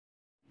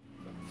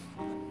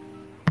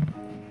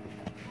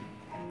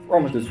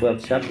Romans the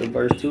 12th chapter,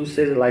 verse 2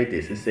 says it like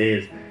this. It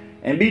says,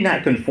 "And be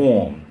not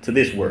conformed to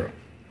this world,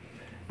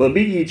 but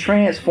be ye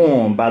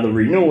transformed by the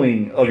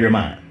renewing of your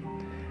mind,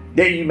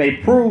 that you may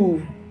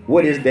prove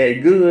what is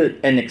that good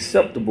and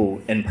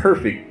acceptable and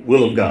perfect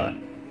will of God."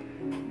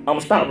 I'm going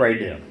to stop right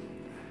there.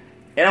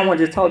 And I want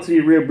to just talk to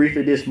you real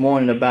briefly this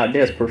morning about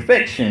there's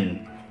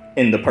perfection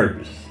in the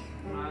purpose.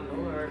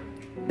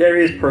 There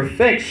is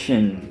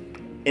perfection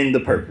in the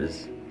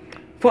purpose.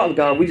 Father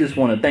God, we just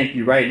want to thank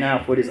you right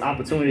now for this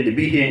opportunity to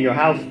be here in your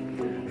house.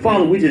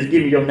 Father, we just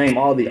give your name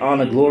all the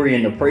honor, glory,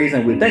 and the praise,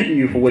 and we thank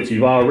you for what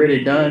you've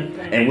already done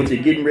and what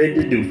you're getting ready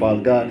to do,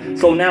 Father God.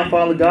 So now,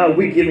 Father God,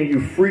 we're giving you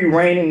free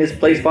reign in this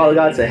place, Father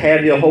God, to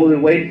have your holy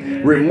way.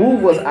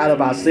 Remove us out of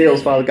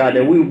ourselves, Father God,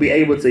 that we will be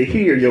able to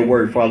hear your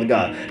word, Father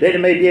God, that it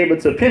may be able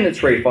to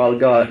penetrate, Father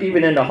God,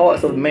 even in the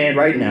hearts of man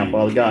right now,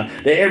 Father God,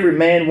 that every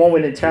man,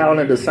 woman, and child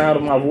under the sound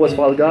of my voice,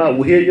 Father God,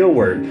 will hear your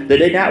word, that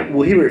they not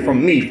will hear it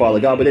from me, Father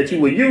God, but that you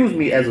will use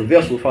me as a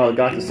vessel, Father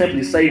God, to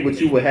simply say what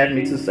you would have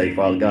me to say,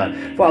 Father God.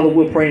 Father,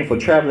 we're praying for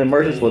traveling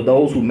mercies for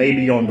those who may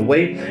be on the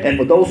way. And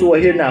for those who are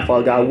here now,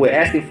 Father God, we're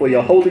asking for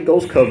your Holy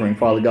Ghost covering,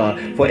 Father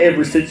God, for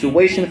every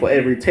situation, for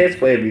every test,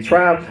 for every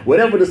trial,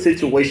 whatever the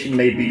situation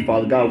may be,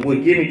 Father God.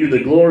 We're giving you the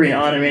glory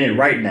and honor in it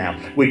right now.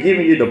 We're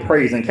giving you the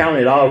praise and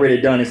counting it already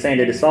done and saying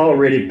that it's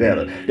already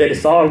better, that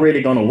it's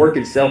already going to work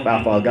itself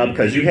out, Father God,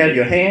 because you have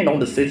your hand on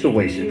the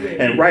situation.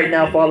 And right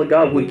now, Father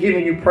God, we're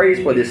giving you praise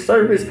for this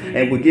service,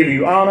 and we're giving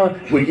you honor.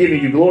 We're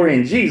giving you glory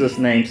in Jesus'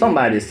 name.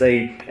 Somebody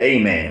say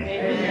amen.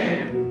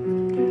 Amen.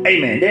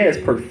 Amen. There is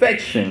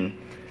perfection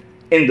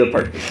in the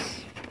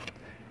purpose.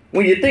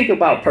 When you think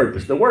about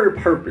purpose, the word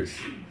purpose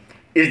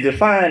is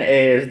defined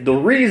as the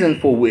reason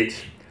for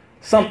which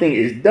something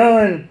is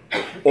done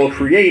or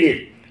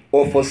created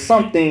or for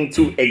something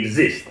to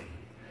exist.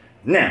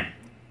 Now,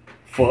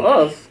 for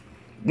us,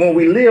 when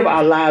we live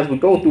our lives, we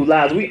go through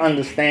lives, we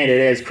understand that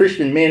as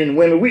Christian men and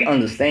women, we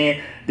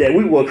understand that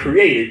we were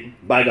created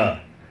by God.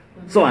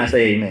 So I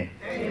say amen.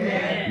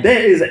 Amen.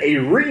 There is a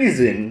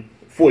reason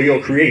for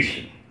your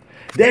creation.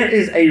 There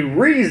is a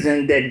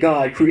reason that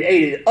God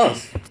created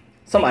us.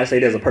 Somebody say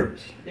there's a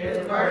purpose. There's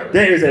a purpose.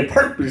 There is a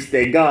purpose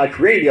that God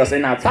created us.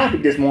 And our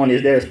topic this morning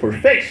is there's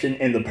perfection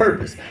in the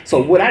purpose.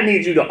 So what I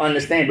need you to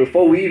understand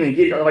before we even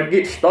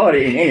get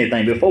started in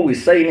anything, before we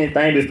say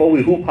anything, before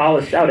we hoop,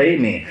 holler, shout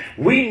amen,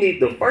 we need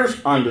to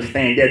first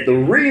understand that the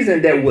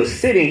reason that we're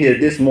sitting here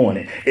this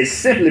morning is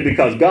simply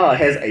because God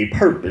has a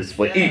purpose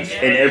for each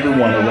and every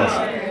one of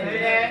us.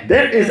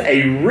 There is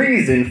a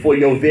reason for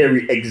your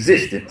very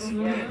existence.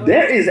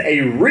 There is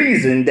a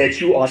reason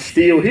that you are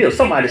still here.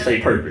 Somebody say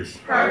purpose.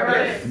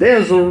 Purpose.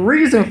 There's a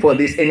reason for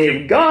this. And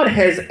if God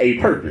has a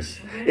purpose,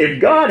 if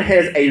God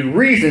has a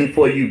reason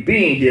for you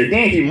being here,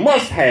 then he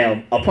must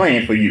have a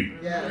plan for you.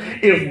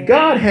 If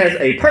God has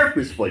a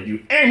purpose for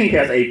you and he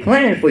has a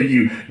plan for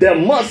you, there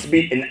must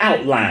be an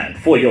outline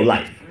for your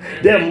life.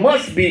 There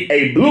must be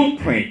a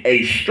blueprint,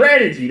 a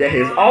strategy that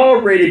has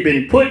already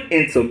been put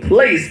into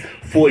place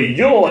for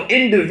your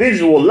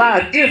individual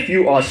life if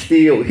you are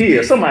still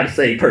here. Somebody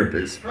say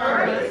purpose.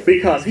 Purpose.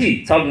 Because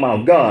he, talking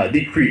about God,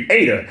 the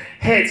creator,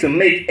 had to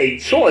make a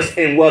choice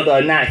in whether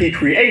or not he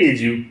created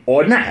you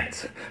or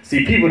not.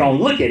 See, people don't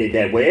look at it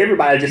that way.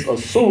 Everybody just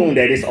assume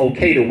that it's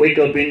okay to wake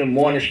up in the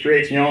morning,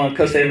 stretch, and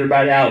cuss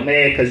everybody out,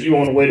 mad because you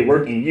on the way to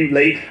work and you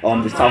late. Or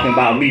I'm just talking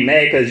about me,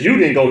 mad because you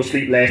didn't go to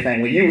sleep last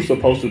night when you were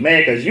supposed to, mad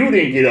because you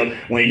didn't get up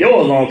when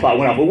your alarm clock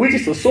went off. But we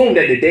just assume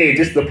that the day is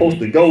just supposed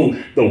to go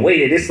the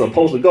way that it's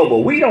supposed to go. But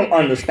we don't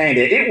understand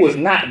that it was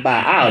not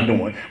by our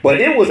doing, but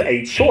it was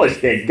a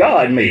choice that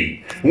God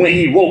made when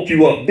he woke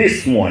you up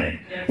this morning,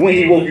 when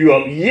he woke you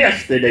up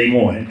yesterday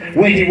morning,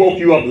 when he woke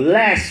you up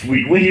last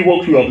week, when he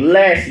woke you up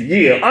last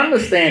year.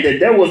 Understand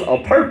that there was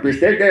a purpose,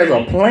 that there's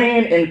a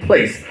plan in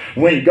place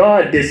when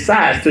God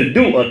decides to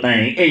do a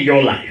thing in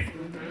your life.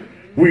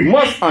 We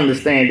must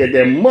understand that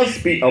there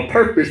must be a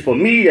purpose for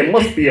me. There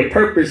must be a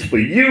purpose for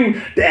you.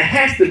 There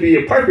has to be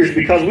a purpose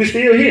because we're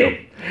still here.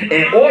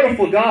 In order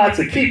for God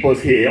to keep us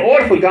here, in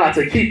order for God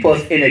to keep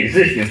us in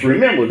existence,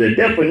 remember the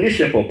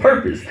definition for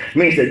purpose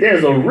means that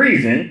there's a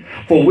reason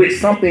for which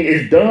something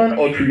is done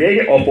or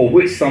created or for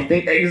which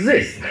something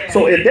exists.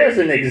 So if there's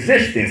an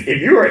existence,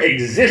 if you are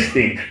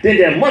existing, then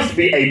there must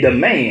be a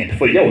demand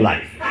for your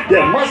life.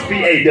 There must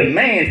be a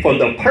demand for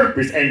the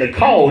purpose and the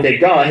call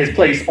that God has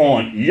placed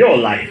on your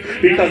life.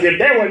 Because if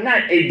there were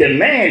not a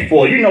demand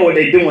for it, you know what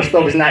they do when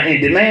stuff is not in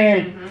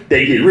demand?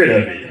 They get rid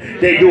of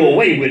it. They do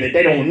away with it.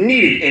 They don't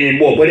need it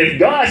anymore. But if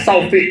God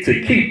saw fit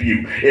to keep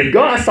you, if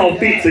God saw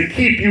fit to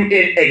keep you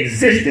in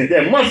existence,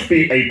 there must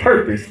be a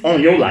purpose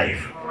on your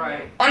life.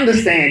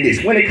 Understand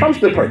this. When it comes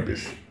to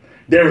purpose,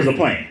 there is a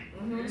plan.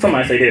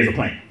 Somebody say there's a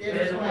plan.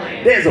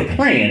 There's a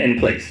plan in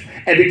place.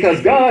 And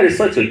because God is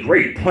such a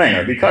great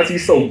planner, because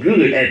he's so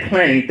good at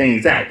planning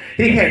things out,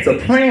 he had to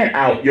plan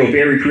out your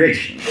very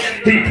creation.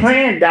 He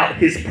planned out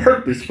his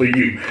purpose for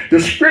you.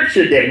 The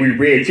scripture that we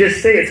read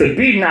just said to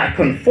be not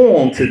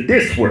conformed to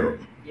this world.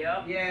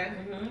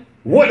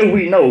 What do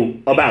we know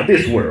about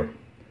this world?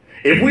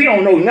 If we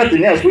don't know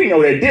nothing else, we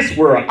know that this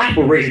world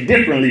operates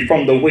differently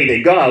from the way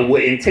that God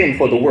would intend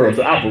for the world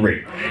to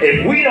operate.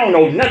 If we don't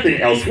know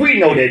nothing else, we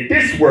know that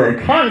this world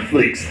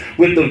conflicts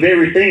with the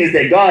very things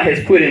that God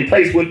has put in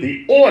place, with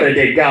the order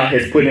that God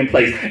has put in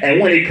place. And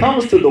when it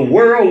comes to the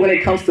world, when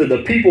it comes to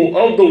the people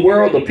of the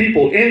world, the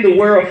people in the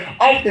world,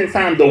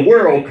 oftentimes the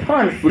world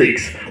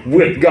conflicts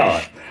with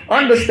God.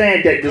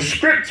 Understand that the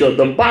scripture,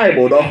 the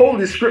Bible, the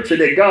Holy Scripture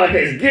that God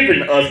has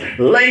given us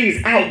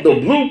lays out the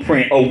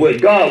blueprint of what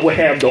God would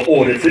have the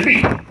order to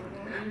be.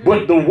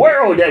 But the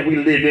world that we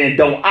live in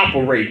don't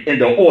operate in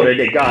the order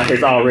that God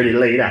has already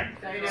laid out.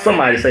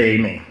 Somebody say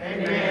amen.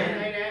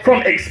 Amen.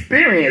 From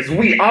experience,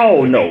 we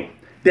all know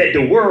that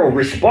the world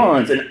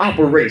responds and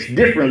operates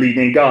differently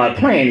than God's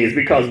plan is,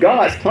 because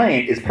God's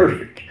plan is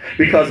perfect.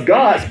 Because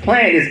God's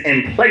plan is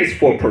in place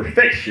for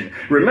perfection.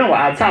 Remember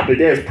our topic,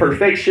 there's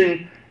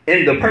perfection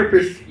in the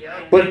purpose,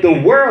 but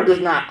the world does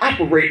not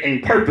operate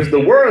in purpose. The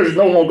world is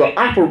no longer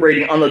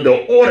operating under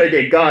the order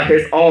that God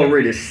has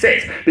already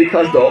set,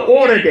 because the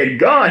order that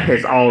God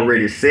has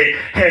already set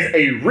has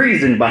a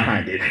reason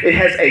behind it. It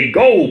has a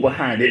goal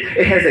behind it.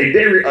 It has a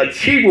very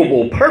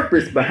achievable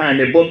purpose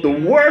behind it, but the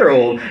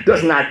world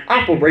does not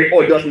operate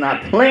or does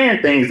not plan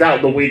things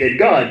out the way that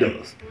God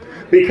does.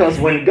 Because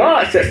when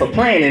God sets a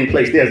plan in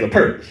place, there's a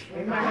purpose.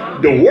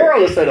 The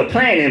world will set a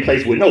plan in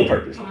place with no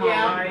purpose.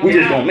 We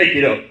just gonna make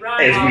it up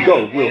as we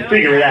go. We'll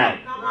figure it out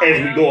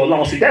as we go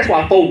along. See, that's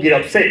why folks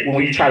get upset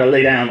when you try to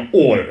lay down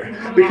order.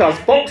 Because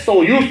folks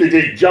so used to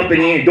just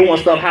jumping in, doing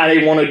stuff how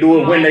they want to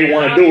do it, when they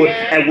want to do it,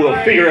 and we'll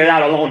figure it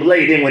out along the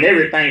way. Then when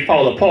everything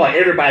falls apart,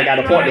 everybody got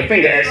to point the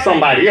finger at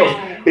somebody else,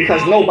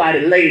 because nobody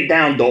laid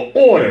down the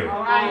order.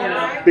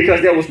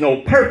 Because there was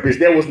no purpose,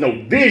 there was no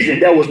vision,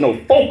 there was no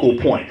focal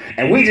point.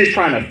 And we just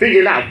trying to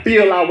figure it out,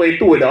 feel our way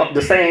through it.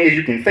 The saying is,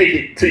 you can fake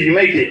it till you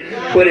make it.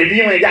 But if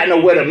you ain't got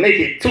nowhere to make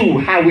it to,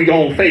 how we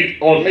gonna fake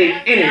or make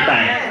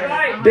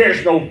anything?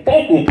 There's no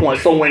focal point.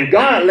 So when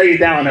God lays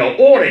down an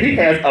order, he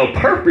has a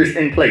purpose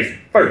in place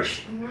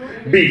first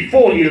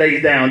before he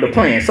lays down the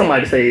plan.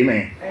 Somebody say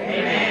amen.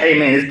 Amen.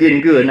 Amen. It's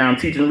getting good now. I'm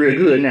teaching real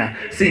good now.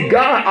 See,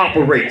 God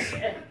operates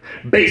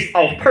based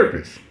off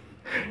purpose.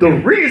 The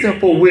reason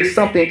for which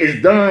something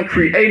is done,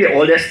 created,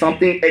 or that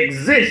something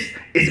exists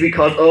is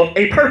because of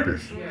a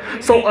purpose.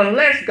 So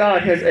unless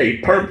God has a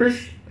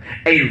purpose,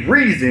 a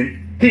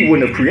reason, he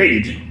wouldn't have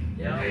created you.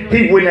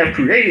 He wouldn't have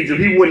created you.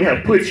 He wouldn't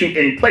have put you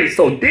in place.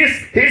 So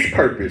his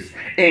purpose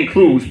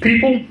includes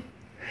people.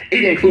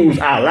 It includes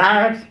our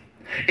lives.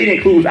 It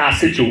includes our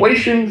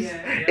situations.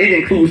 It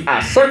includes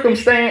our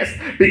circumstance,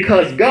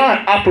 because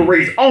God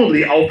operates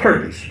only on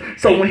purpose.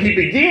 So when he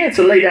began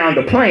to lay down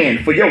the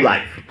plan for your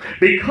life,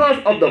 because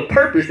of the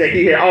purpose that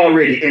he had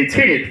already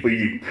intended for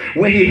you,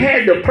 when he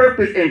had the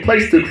purpose in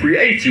place to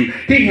create you,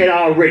 he had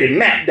already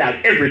mapped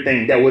out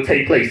everything that would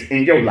take place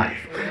in your life.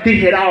 He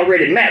had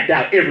already mapped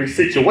out every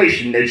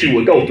situation that you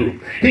would go through.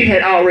 He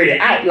had already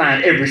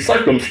outlined every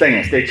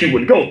circumstance that you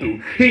would go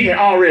through. He had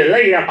already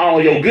laid out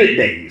all your good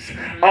days,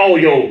 all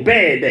your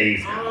bad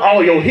days,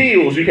 all your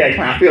hills you had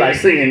climbed. I feel like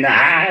singing now.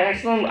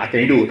 I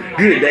can't do it.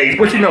 Good days.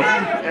 But you know,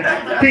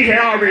 he had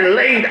already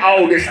laid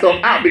all this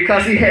stuff out,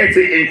 because he had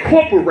to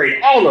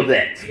incorporate all of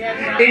that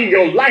in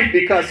your life,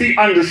 because he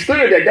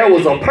understood that there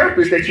was a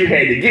purpose that you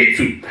had to get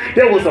to.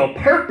 There was a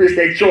purpose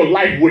that your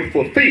life would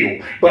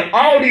fulfill. But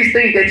all these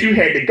things that you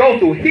had to go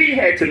through, he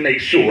had to make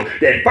sure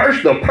that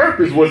first the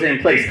purpose was in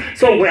place.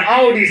 So when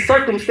all these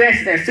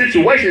circumstances and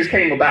situations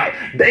came about,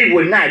 they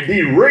would not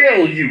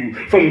derail you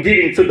from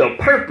getting to the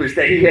purpose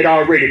that he had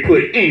already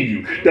put in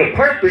you. The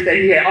purpose that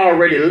he had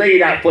already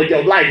laid out for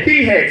your life.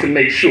 He had to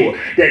make sure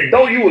that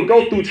though you would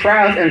go through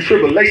trials and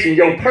tribulation,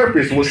 your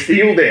purpose was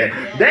still there.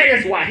 That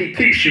is why he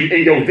keeps you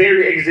in your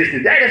very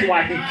existence. That is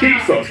why he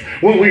keeps us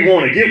when we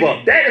want to give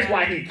up. That is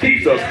why he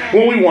keeps us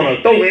when we want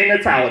to throw in the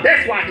towel.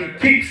 That's why he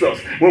keeps us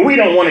when we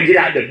don't want to get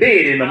out of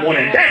bed in the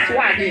morning. That's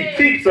why he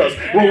keeps us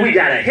when we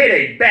got a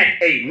headache,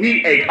 backache,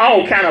 knee ache,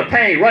 all kind of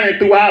pain running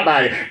through our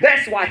body.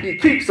 That's why he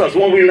keeps us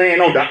when we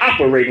laying on the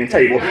operating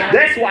table.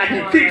 That's why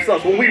he keeps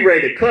us when we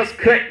ready to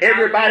cut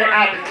everybody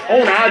out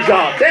on our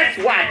job. That's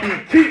why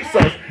he keeps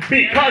us,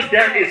 because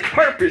there is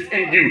purpose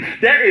in you.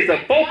 There is a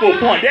focal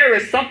point. There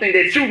is something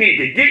that you need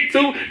to get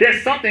to.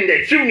 There's something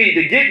that you need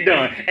to get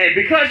done. And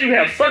because you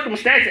have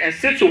circumstances and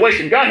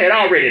situations, God had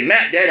already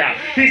mapped that out.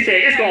 He said,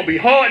 it's going to be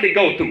hard to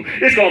go through.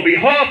 It's going to be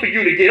hard for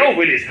you to get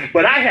over this.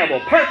 But I have a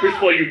purpose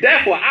for you.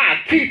 Therefore, I'll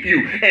keep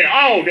you in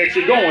all that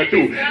you're going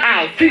through.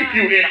 I'll keep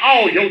you in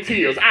all your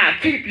tears. I'll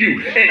keep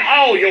you in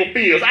all your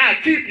fears.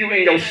 I'll keep you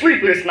in your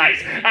sleepless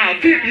nights. I'll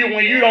keep you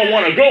when you don't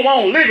want to go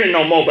on living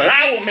no more. But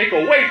I will make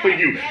a way for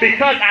you,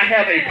 because I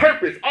have a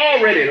purpose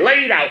already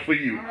laid out for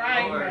you.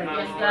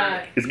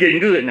 It's getting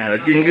good now.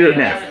 It's getting good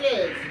now.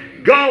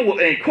 God will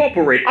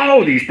incorporate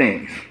all these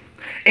things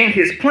in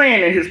his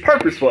plan and his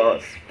purpose for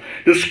us.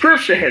 The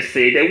scripture has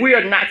said that we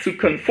are not to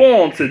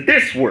conform to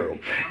this world.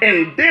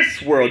 In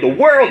this world, the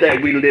world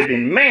that we live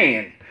in,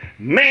 man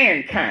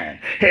mankind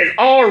has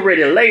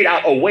already laid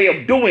out a way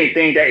of doing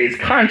things that is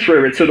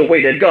contrary to the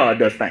way that God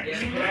does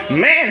things.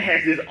 Man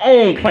has his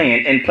own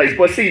plan in place.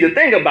 But see, the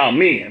thing about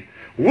men,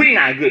 we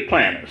not good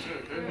planners.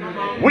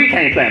 We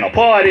can't plan a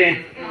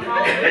party.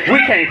 We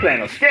can't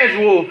plan a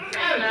schedule.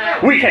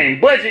 We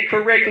can't budget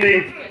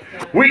correctly.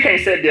 We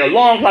can't set the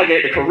alarm clock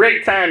at the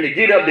correct time to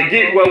get up to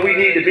get where we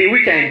need to be.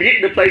 We can't get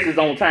to places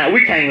on time.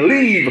 We can't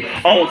leave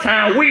on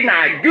time. We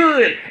not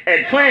good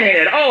at planning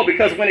at all,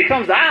 because when it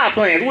comes to our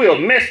plans, we'll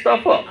mess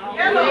stuff up.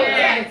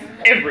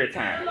 Every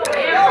time.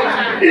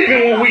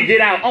 Even when we get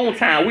out on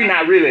time, we're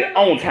not really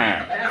on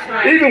time.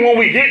 Even when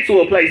we get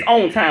to a place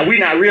on time, we're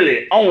not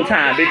really on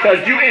time,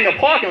 because you in the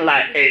parking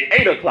lot at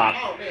 8 o'clock,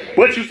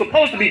 but you're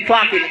supposed to be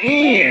clocking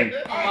in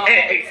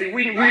at 8. See,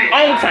 we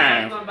on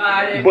time,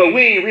 but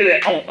we ain't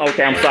really on.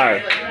 Okay, I'm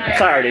sorry. I'm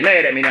sorry, they're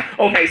mad at me now.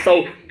 Okay,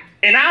 so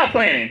in our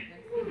planning,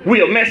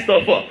 we'll mess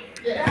stuff up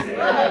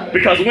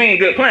because we ain't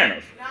good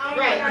planners.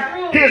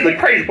 Here's the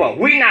crazy part.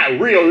 We not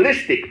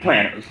realistic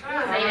planners,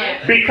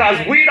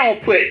 because we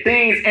don't put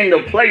things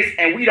into place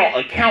and we don't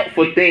account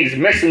for things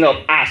messing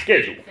up our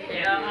schedule.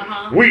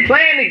 We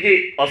plan to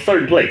get a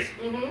certain place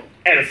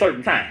at a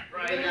certain time,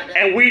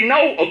 and we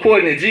know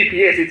according to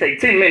GPS it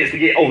takes 10 minutes to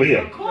get over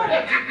here,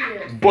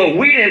 but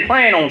we didn't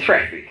plan on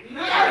traffic.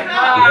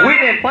 We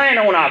didn't plan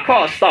on our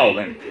car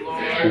stalling.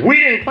 We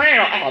didn't plan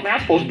on, oh man,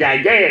 I'm supposed to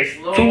get gas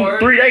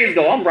 2-3 days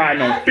ago. I'm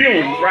riding on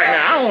fumes right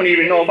now. I don't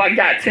even know if I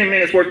got 10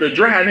 minutes worth of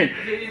driving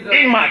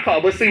in my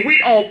car. But see, we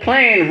don't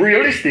plan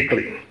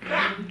realistically.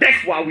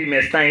 That's why we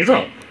mess things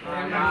up.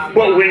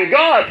 But when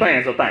God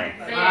plans a thing,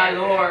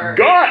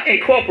 God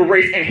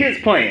incorporates in his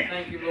plan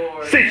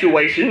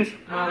situations,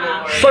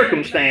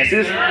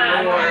 circumstances,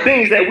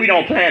 things that we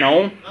don't plan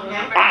on,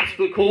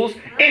 obstacles,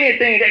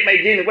 anything that may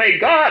get in the way.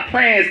 God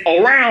plans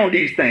around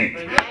these things,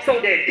 so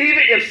that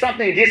even if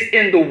something gets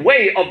in the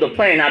way of the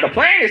plan, now the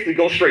plan is to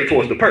go straight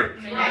towards the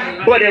purpose,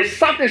 but if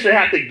something should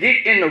have to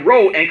get in the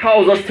road and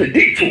cause us to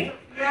detour,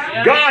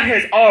 God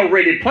has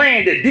already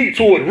planned the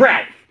detoured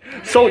route,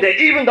 so that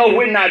even though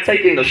we're not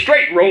taking the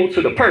straight road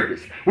to the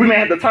purpose, we may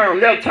have to turn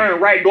left, turn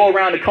right, go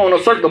around the corner,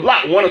 circle the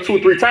block 1 or 2 or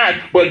 3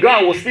 times, but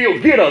God will still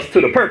get us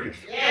to the purpose.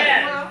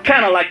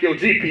 Kind of like your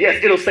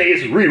GPS, it'll say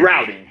it's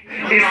rerouting.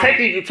 It's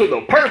taking you to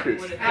the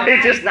purpose.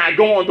 It's just not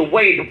going the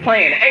way the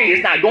plan A.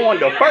 It's not going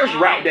the first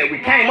route that we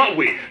came up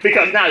with,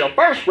 because now the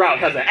first route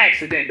has an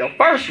accident. The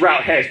first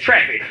route has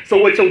traffic. So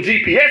what your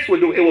GPS will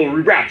do, it will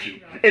reroute you.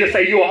 It'll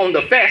say you are on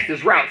the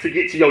fastest route to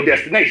get to your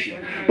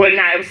destination. But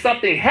now if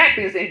something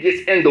happens and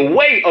gets in the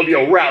way of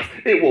your routes,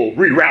 it will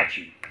reroute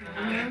you.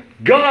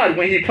 God,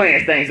 when he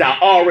plans things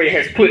out, already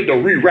has put the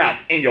reroute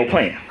in your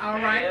plan,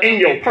 in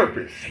your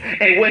purpose,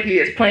 and what he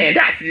has planned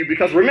out for you.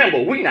 Because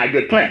remember, we're not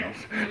good planners,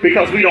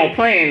 because we don't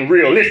plan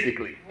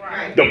realistically.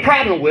 The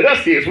problem with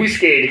us is we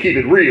scared to keep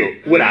it real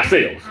with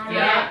ourselves,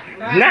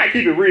 not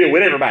keep it real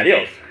with everybody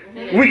else.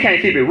 We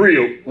can't keep it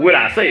real with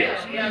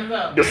ourselves.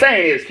 The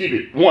saying is keep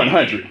it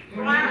 100.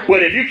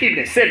 But if you keep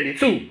it at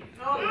 72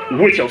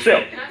 with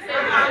yourself,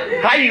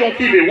 how you gonna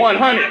keep it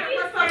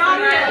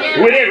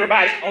 100 with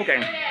everybody?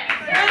 Okay.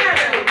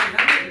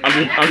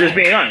 I'm just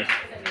being honest.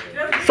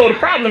 So the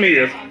problem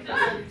is,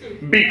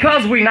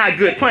 because we're not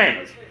good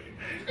planners,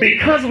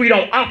 because we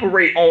don't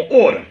operate on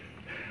order,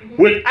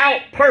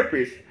 without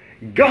purpose,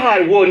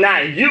 God will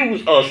not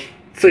use us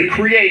to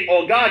create,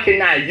 or God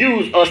cannot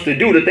use us to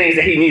do the things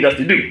that he needs us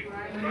to do.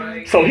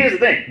 So here's the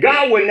thing.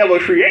 God would never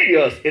create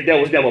us if there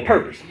was never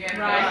purpose.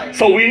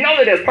 So we know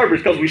that there's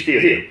purpose because we're still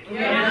here.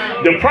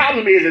 The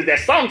problem is that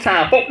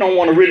sometimes folk don't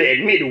want to really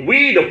admit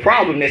we the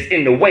problem that's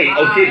in the way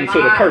of getting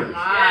to the purpose.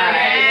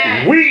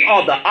 We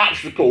are the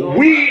obstacle.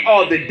 We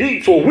are the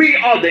detour. We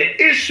are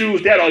the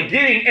issues that are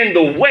getting in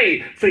the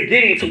way to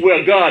getting to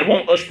where God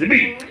wants us to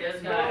be.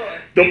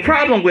 The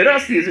problem with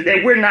us is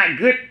that we're not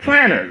good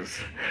planners.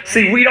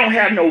 See, we don't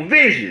have no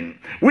vision.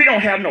 We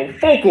don't have no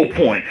focal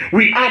point.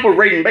 We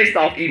operating based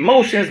off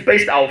emotions,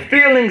 based off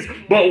feelings.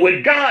 But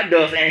what God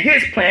does in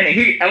his plan, and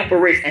he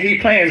operates and he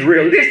plans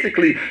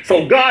realistically.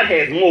 So God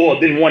has more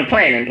than one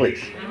plan in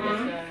place.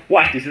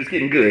 Watch this, it's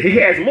getting good. He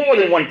has more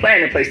than one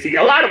plan in place. See,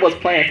 a lot of us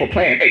plan for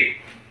plan A.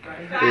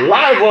 A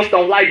lot of us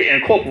don't like to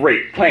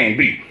incorporate plan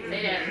B.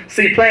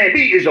 See, plan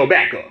B is your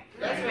backup.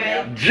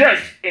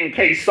 Just in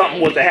case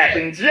something was to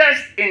happen,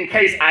 just in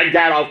case I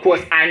got off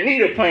course, I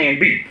need a plan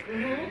B.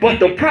 But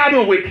the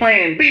problem with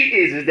plan B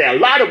is that a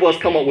lot of us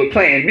come up with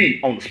plan B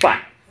on the spot.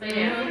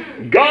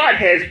 God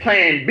has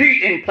plan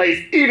B in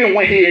place even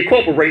when he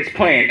incorporates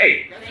plan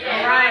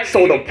A.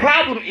 So the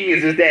problem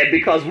is that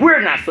because we're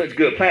not such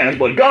good planners,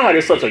 but God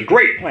is such a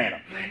great planner,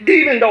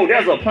 even though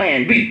there's a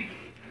plan B,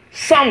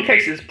 some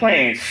cases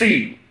plan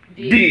C,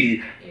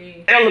 D,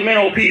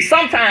 elemental P.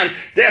 Sometimes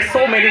there's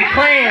so many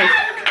plans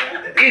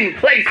in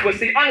place. But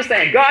see,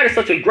 understand, God is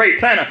such a great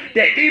planner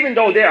that even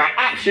though there are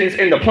options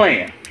in the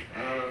plan,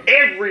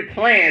 every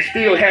plan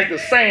still has the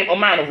same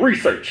amount of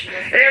research.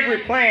 Every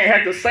plan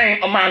has the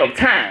same amount of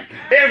time.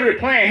 Every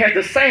plan has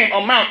the same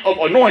amount of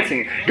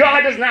anointing.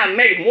 God does not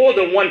make more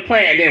than one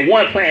plan, then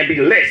one plan be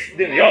less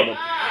than the other.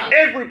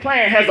 Every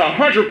plan has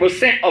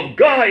 100% of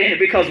God in it,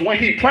 because when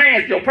he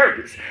plans your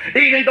purpose,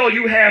 even though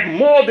you have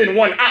more than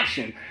one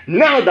option,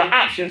 none of the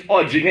options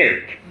are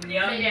generic.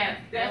 Yeah.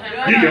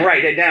 You can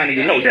write that down in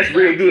your note. That's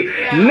real good.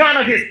 None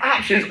of his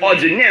options are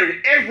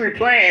generic. Every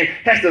plan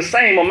has the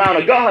same amount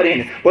of God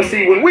in it. But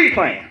see, when we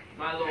plan,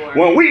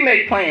 when we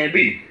make plan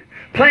B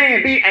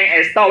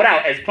ain't as thought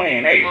out as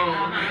plan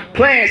A.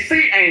 Plan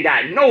C ain't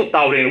got no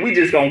thought in it. We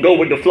just gonna go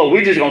with the flow.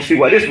 We just gonna see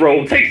where this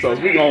road takes us.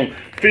 We gonna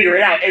figure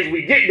it out as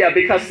we get there,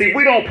 because see,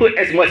 we don't put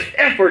as much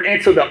effort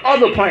into the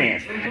other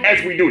plans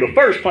as we do the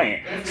first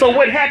plan. So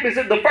what happens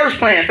if the first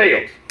plan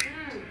fails?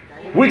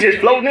 We just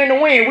floating in the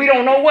wind. We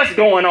don't know what's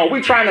going on.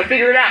 We trying to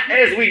figure it out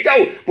as we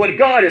go. But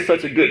God is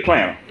such a good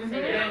planner,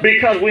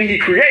 because when he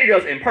created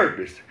us in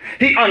purpose,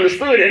 he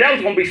understood that there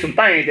was going to be some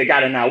things that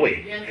got in our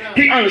way.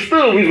 He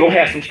understood we was going to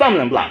have some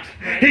stumbling blocks.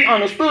 He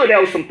understood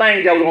there was some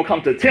things that was going to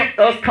come to tempt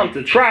us, come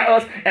to try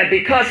us. And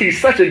because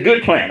he's such a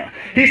good planner,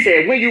 he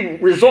said, when you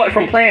resort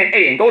from plan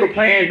A and go to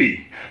plan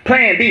B,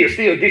 plan B will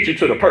still get you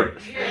to the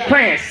purpose.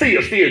 Plan C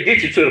will still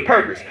get you to the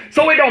purpose.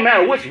 So it don't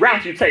matter which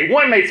route you take.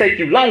 One may take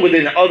you longer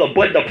than the other,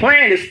 but the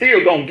plan is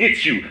still going to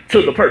get you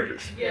to the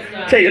purpose.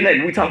 Tell your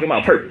neighbor, we talking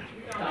about purpose.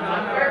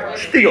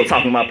 Still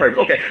talking about purpose.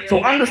 Okay,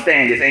 so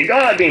understand this. And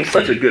God being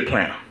such a good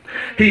planner,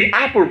 he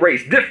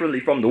operates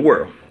differently from the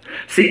world.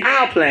 See,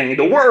 our planning,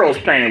 the world's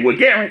planning, will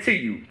guarantee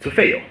you to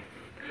fail,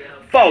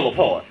 fall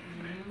apart,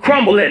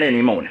 crumble at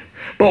any moment.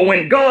 But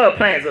when God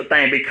plans a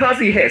thing, because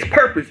he has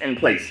purpose in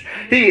place,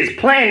 he is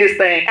planning this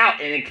thing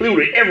out and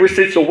included every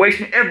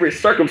situation, every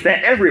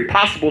circumstance, every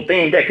possible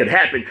thing that could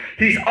happen.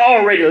 He's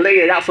already laid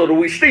it out so that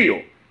we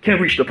still can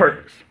reach the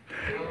purpose.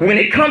 When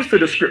it comes to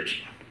the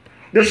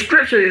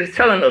scripture is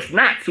telling us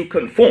not to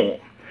conform.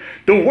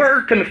 The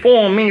word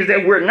conform means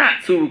that we're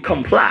not to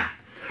comply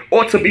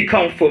or to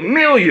become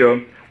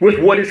familiar with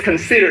what is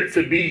considered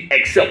to be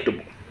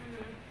acceptable.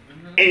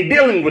 In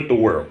dealing with the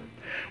world,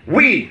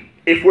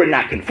 if we're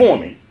not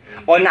conforming,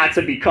 or not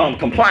to become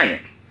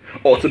compliant,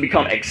 or to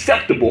become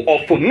acceptable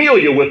or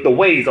familiar with the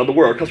ways of the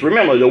world, because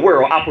remember, the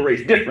world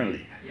operates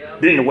differently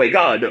than the way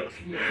God does.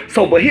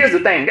 So, but here's the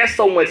thing, that's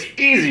so much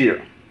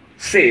easier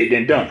said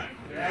than done,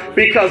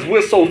 because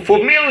we're so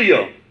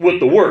familiar with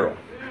the world,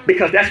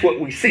 because that's what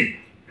we see,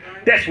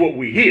 that's what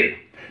we hear,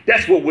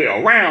 that's what we're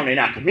around in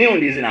our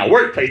communities, in our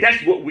workplace,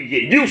 that's what we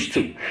get used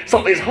to.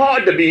 So it's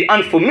hard to be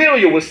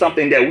unfamiliar with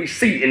something that we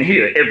see and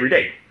hear every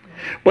day.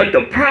 But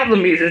the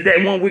problem is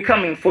that when we're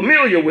becoming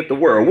familiar with the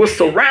world, we're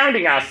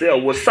surrounding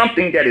ourselves with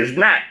something that is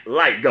not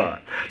like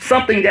God,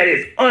 something that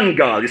is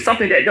ungodly,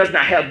 something that does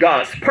not have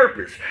God's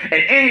purpose.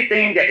 And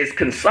anything that is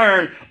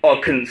concerned or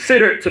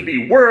considered to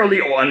be worldly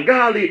or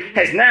ungodly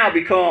has now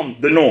become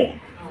the norm.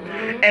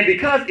 And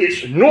because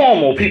it's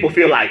normal, people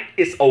feel like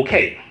it's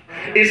okay.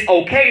 It's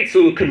okay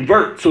to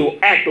convert, to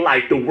act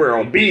like the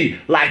world, be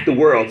like the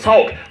world,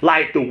 talk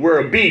like the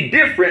world, be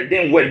different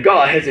than what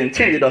God has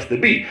intended us to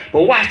be.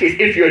 But watch this,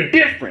 if you're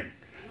different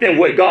than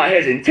what God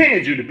has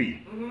intended you to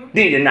be,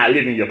 then you're not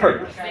living your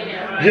purpose.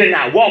 You're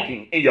not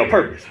walking in your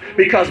purpose.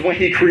 Because when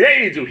he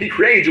created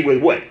you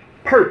with what?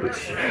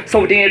 Purpose.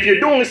 So then if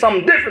you're doing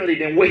something differently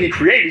than what he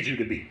created you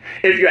to be,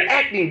 if you're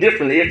acting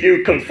differently, if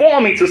you're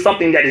conforming to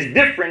something that is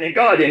different than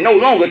God, then no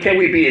longer can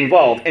we be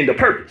involved in the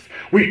purpose.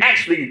 We've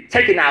actually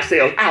taken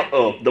ourselves out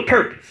of the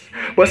purpose.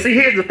 But see,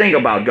 here's the thing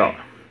about God.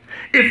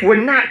 If we're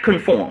not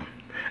conformed,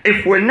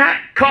 if we're not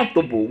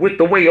comfortable with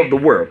the way of the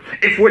world,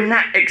 if we're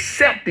not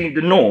accepting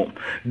the norm,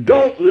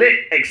 don't let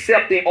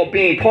accepting or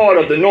being part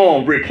of the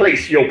norm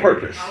replace your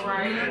purpose.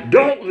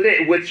 Don't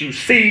let what you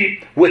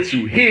see, what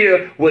you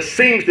hear, what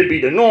seems to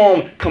be the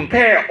norm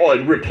compare or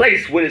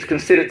replace what is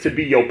considered to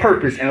be your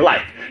purpose in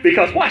life.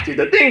 Because watch it,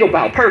 the thing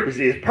about purpose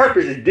is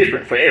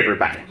different for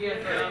everybody.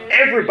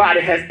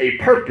 Everybody has a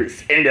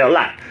purpose in their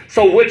life.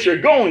 So what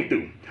you're going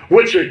through,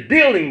 what you're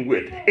dealing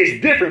with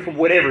is different from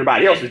what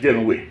everybody else is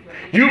dealing with.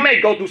 You may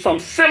go through some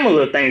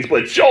similar things,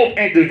 but your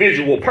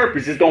individual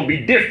purpose is going to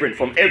be different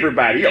from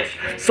everybody else.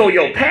 So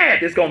your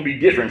path is going to be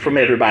different from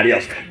everybody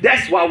else.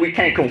 That's why we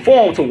can't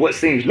conform to what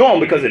seems normal,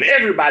 because if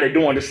everybody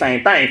doing the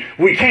same thing,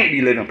 we can't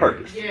be living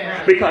purpose.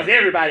 Because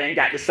everybody ain't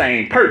got the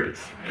same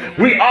purpose.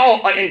 We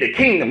all are in the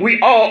kingdom.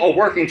 We all are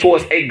working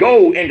towards a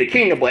goal in the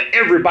kingdom, but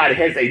everybody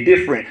has a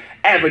different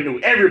avenue.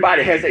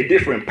 Everybody has a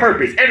different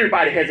purpose.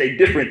 Everybody has a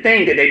different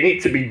thing that they need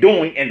to be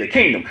doing in the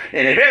kingdom.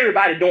 And if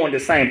everybody doing the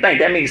same thing,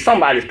 that means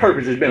somebody's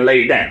purpose has been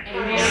laid down.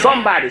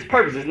 Somebody's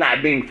purpose is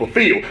not being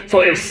fulfilled.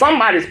 So if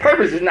somebody's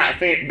purpose is not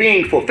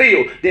being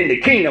fulfilled, then the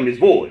kingdom is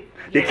void.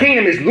 The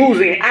kingdom is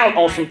losing out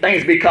on some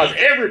things, because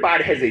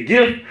everybody has a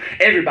gift,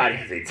 everybody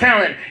has a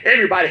talent,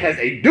 everybody has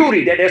a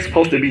duty that they're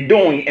supposed to be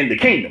doing in the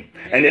kingdom.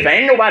 And if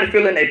ain't nobody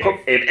feeling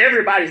if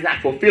everybody's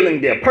not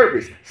fulfilling their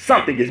purpose,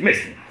 something is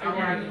missing.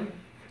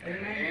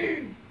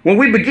 When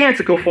we begin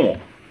to conform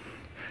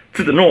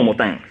to the normal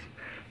things,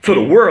 to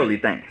the worldly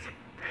things,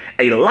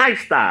 a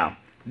lifestyle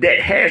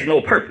that has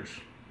no purpose,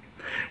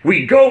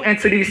 we go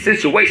into these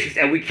situations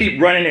and we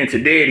keep running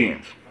into dead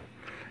ends.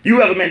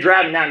 You ever been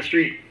driving down the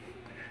street,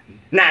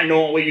 not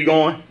knowing where you're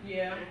going?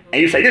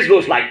 And you say, this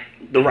looks like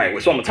the right way,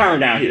 so I'm going to turn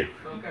down here.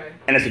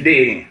 and it's a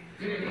dead end.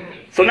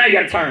 So now you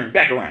got to turn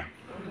back around.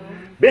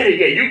 Better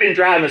yet, you've been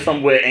driving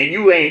somewhere and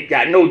you ain't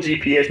got no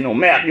GPS, no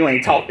map. You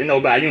ain't talked to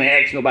nobody. You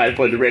ain't asked nobody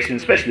for direction,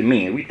 especially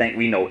men. We think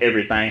we know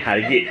everything, how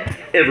to get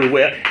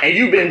everywhere. And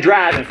you've been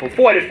driving for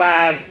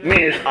 45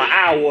 minutes, an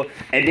hour,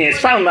 and then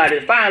somebody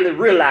finally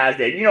realized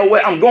that, you know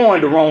what, I'm going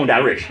the wrong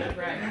direction.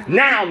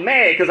 Now I'm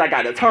mad because I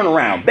got to turn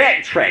around,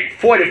 backtrack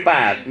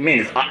 45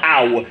 minutes, an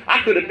hour.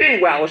 I could have been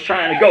where I was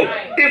trying to go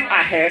if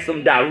I had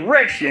some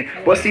direction.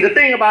 But see, the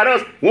thing about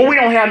us, when we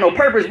don't have no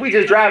purpose, we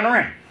just driving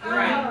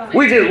around.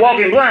 We just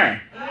walking blind.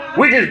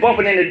 We just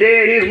bumping into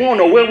dead ends. We don't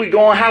know where we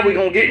going, how we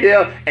gonna get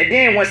there. And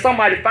then when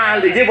somebody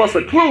finally give us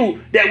a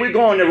clue that we're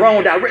going the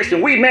wrong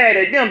direction, we mad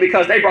at them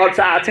because they brought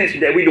to our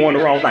attention that we doing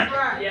the wrong thing.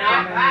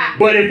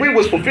 But if we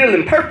was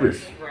fulfilling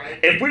purpose,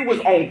 if we was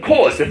on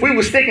course, if we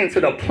was sticking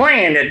to the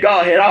plan that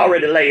God had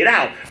already laid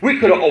out, we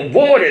could have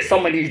avoided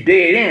some of these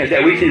dead ends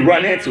that we keep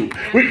running into.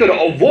 We could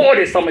have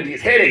avoided some of these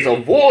headaches,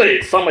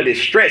 avoided some of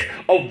this stress,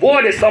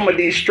 avoided some of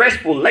these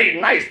stressful late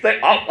nights,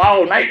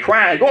 all night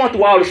crying, going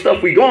through all the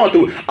stuff we going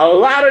through. A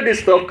lot of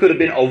this stuff could have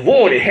been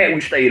avoided had we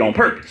stayed on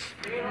purpose.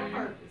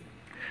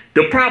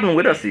 The problem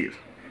with us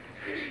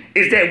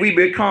is that we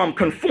become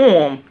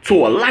conformed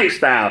to a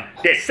lifestyle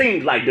that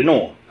seems like the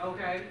norm.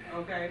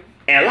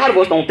 And a lot of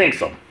us don't think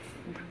so.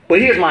 But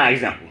here's my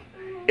example.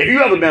 If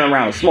you ever been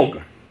around a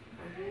smoker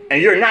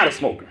and you're not a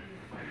smoker,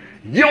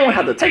 you don't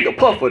have to take a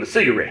puff of the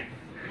cigarette.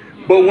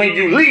 But when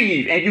you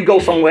leave and you go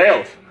somewhere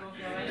else,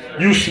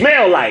 you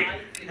smell like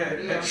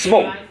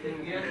smoke.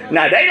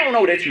 Now, they don't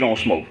know that you don't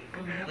smoke.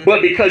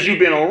 But because you've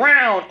been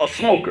around a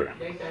smoker,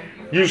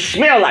 you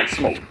smell like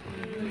smoke.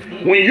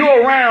 When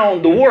you're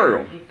around the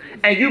world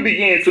and you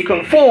begin to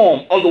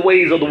conform of the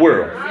ways of the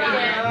world,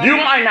 you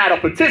might not have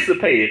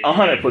participated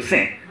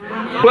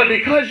 100%. But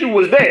because you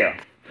was there,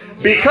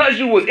 because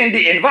you was in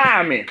the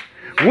environment,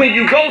 when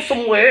you go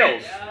somewhere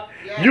else,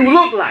 you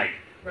look like,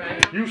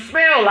 you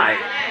smell like.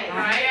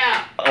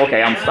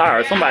 Okay, I'm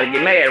sorry. Somebody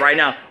get mad right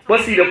now.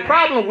 But see, the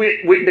problem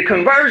with the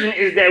conversion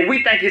is that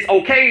we think it's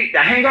okay to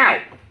hang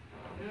out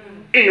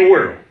in the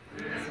world.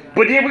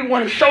 But then we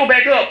want to show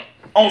back up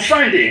on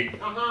Sunday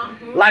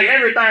like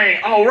everything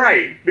all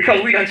right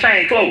because we done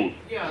changed clothes.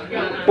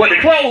 But the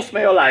clothes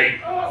smell like.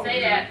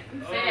 Say that.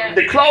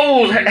 The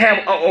clothes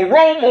have an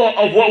aroma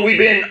of what we've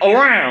been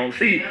around.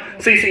 See,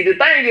 the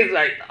thing is,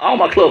 like, all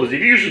my clubbers, if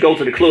you used to go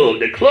to the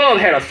club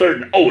had a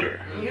certain odor.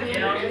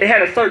 It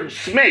had a certain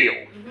smell.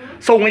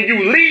 So when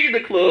you leave the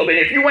club, and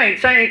if you ain't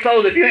changed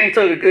clothes, if you ain't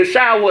took a good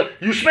shower,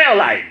 you smell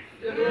like.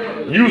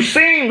 You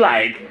seem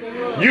like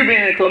you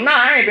been in the club. Nah,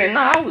 I ain't been.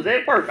 Nah, I was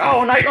at work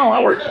all night long.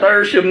 I worked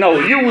third shift. No,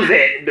 you was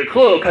at the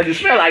club because you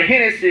smell like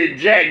Hennessy,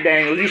 Jack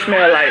Daniels. You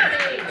smell like...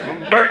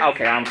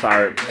 Okay, I'm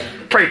sorry.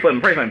 Pray for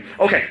me.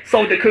 Okay,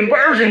 so the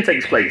conversion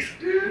takes place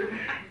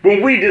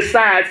when we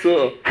decide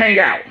to hang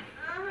out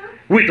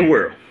with the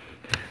world.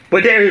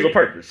 But there is a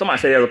purpose. Somebody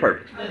say there's a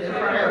purpose.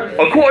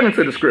 According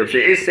to the scripture,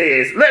 it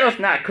says, let us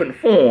not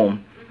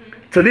conform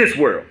to this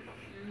world.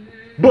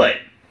 But,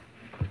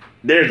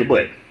 there's a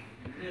but.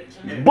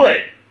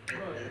 But,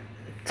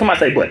 somebody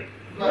say but.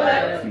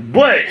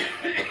 But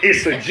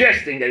it's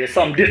suggesting that there's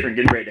something different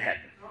getting ready to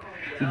happen.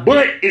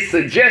 But it's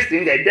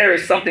suggesting that there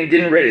is something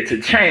getting ready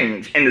to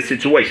change in the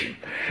situation.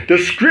 The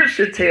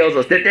scripture tells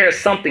us that there's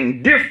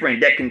something different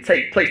that can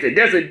take place, that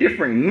there's a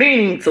different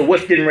meaning to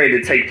what's getting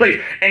ready to take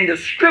place. And the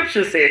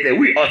scripture says that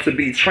we ought to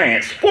be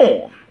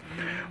transformed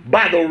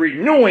by the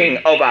renewing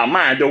of our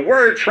mind. The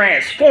word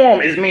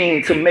transform is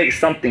meaning to make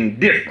something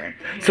different,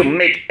 to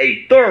make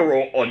a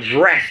thorough or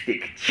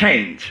drastic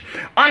change.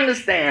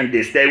 Understand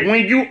this, that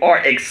when you are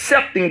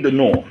accepting the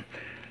norm,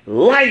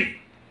 life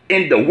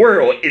in the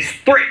world is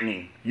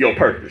threatening your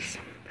purpose.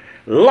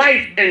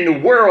 Life in the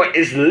world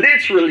is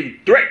literally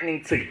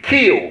threatening to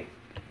kill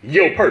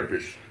your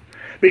purpose.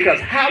 Because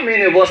how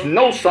many of us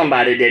know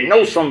somebody that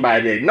knows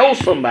somebody that knows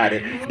somebody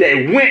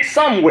that went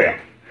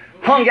somewhere,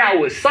 hung out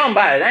with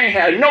somebody that ain't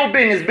had no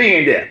business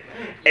being there?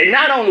 And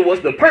not only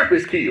was the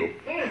purpose killed,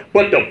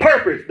 but the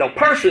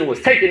person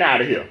was taken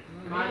out of here.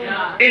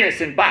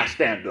 Innocent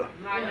bystander.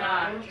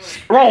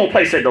 Wrong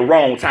place at the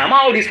wrong time.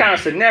 All these kind of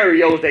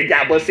scenarios they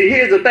got. But see,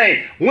 here's the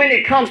thing. When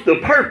it comes to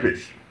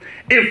purpose,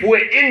 if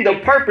we're in the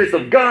purpose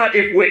of God,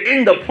 if we're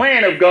in the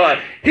plan of God,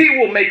 He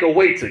will make a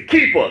way to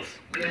keep us.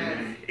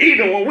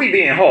 Even when we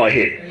being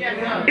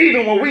hard-headed.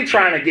 Even when we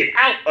trying to get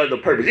out of the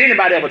purpose.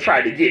 Anybody ever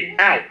tried to get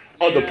out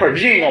of the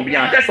purpose? You ain't gonna be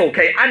honest. That's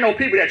okay. I know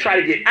people that try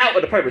to get out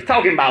of the purpose.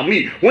 Talking about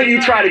me. When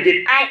you try to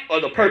get out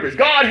of the purpose,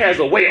 God has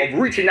a way of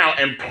reaching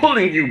out and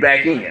pulling you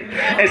back in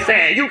and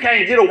saying you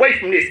can't get away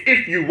from this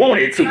if you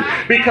wanted to,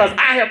 because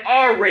I have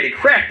already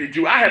crafted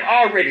you. I have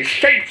already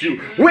shaped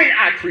you. When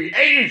I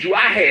created you,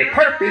 I had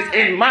purpose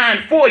in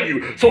mind for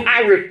you. So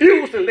I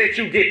refuse to let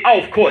you get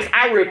off course.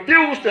 I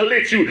refuse to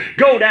let you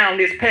go down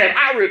this path.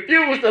 I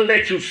refuse to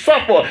let you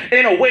suffer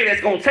in a way that's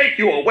going to take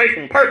you away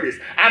from purpose.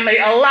 I may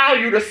allow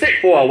you to sit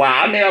for a while.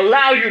 while. I may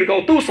allow you to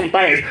go through some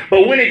things.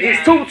 But when it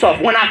gets too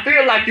tough, when I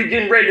feel like you're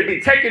getting ready to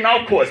be taken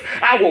off course,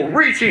 I will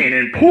reach in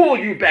and pull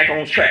you back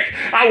on track.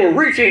 I will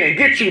reach in and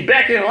get you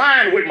back in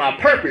line with my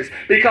purpose.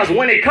 Because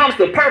when it comes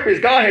to purpose,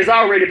 God has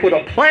already put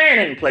a plan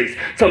in place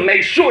to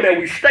make sure that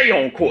we stay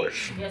on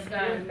course. Yes,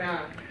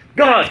 God.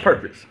 God's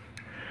purpose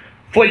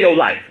for your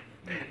life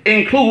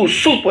includes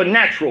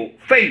supernatural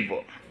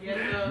favor.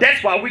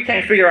 That's why we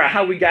can't figure out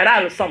how we got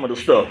out of some of the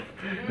stuff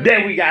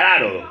that we got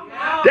out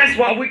of. That's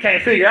why we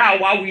can't figure out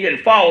why we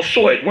didn't fall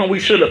short when we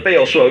should have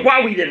fell short.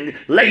 Why we didn't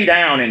lay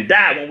down and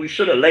die when we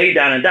should have laid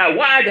down and died.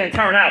 Why it didn't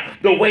turn out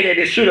the way that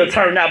it should have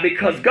turned out.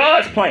 Because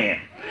God's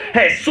plan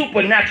has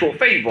supernatural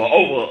favor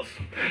over us.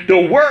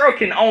 The world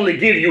can only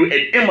give you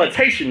an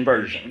imitation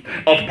version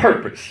of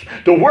purpose.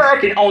 The world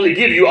can only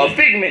give you a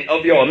figment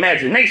of your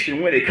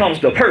imagination when it comes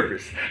to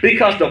purpose.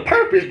 Because the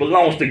purpose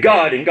belongs to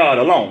God and God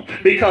alone.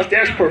 Because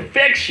there's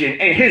perfection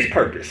in his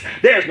purpose.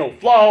 There's no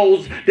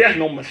flaws. There's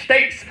no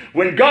mistakes.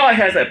 When God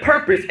has a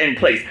purpose in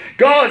place,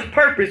 God's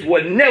purpose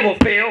will never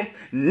fail,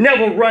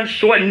 never run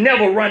short,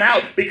 never run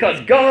out. Because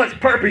God's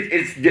purpose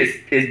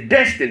is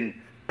destined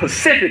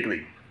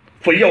specifically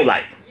for your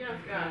life.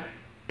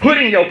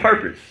 Putting your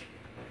purpose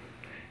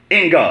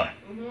in God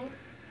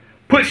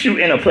puts you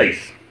in a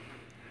place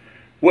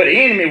where the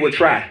enemy will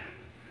try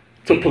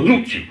to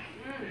pollute you,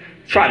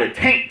 try to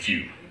taint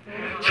you,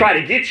 try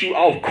to get you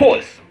off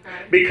course.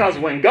 Because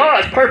when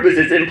God's purpose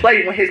is in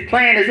play, when his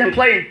plan is in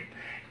play,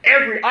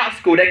 every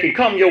obstacle that can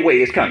come your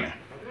way is coming.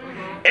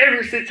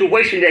 Every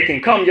situation that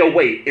can come your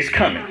way is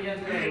coming.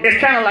 It's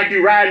kind of like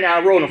you riding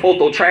down the road and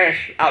throw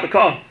trash out the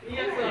car.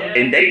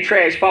 And they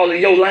trash fall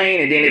in your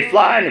lane, and then it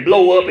fly and it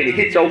blow up and it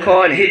hit your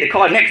car and it hit the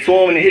car next to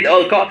them and it hit the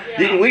other car.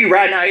 We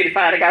riding down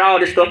 85, they got all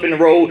this stuff in the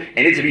road,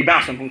 and it just be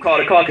bouncing from car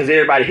to car because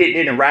everybody hitting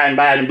it and riding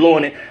by it and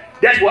blowing it.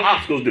 That's what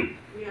obstacles do.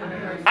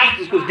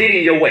 Obstacles get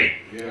in your way.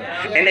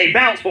 And they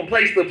bounce from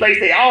place to place.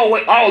 They all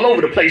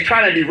over the place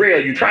trying to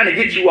derail you, trying to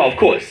get you off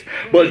course.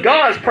 But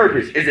God's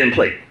purpose is in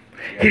play.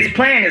 His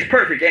plan is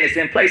perfect and it's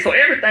in place. So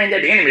everything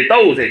that the enemy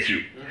throws at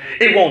you,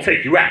 it won't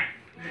take you out.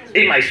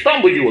 It might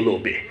stumble you a little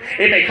bit.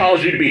 It may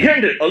cause you to be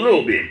hindered a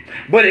little bit,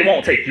 but it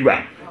won't take you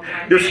out.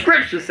 The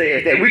scripture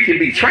says that we can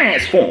be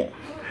transformed.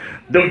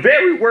 The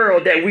very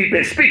world that we've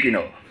been speaking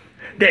of,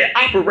 that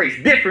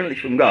operates differently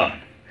from God,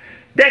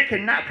 that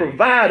cannot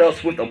provide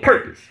us with a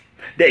purpose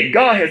that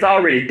God has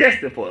already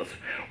destined for us.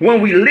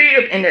 When we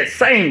live in that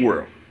same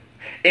world,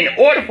 in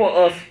order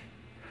for us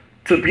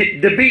to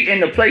be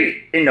in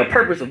the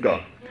purpose of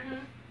God,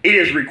 it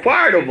is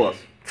required of us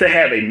to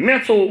have a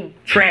mental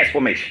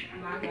transformation.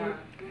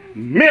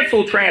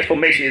 Mental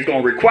transformation is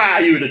going to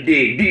require you to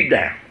dig deep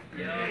down.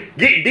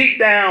 Get deep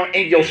down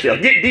in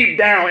yourself. Get deep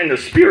down in the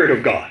spirit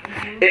of God.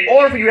 In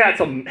order for you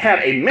to have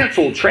a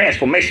mental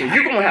transformation,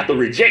 you're going to have to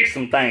reject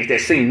some things that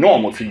seem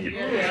normal to you.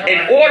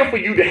 In order for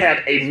you to have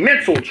a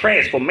mental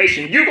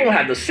transformation, you're going to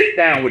have to sit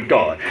down with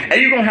God.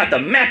 And you're going to have to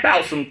map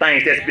out some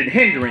things that's been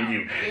hindering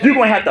you. You're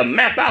going to have to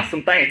map out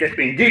some things that's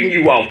been getting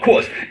you off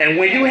course. And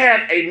when you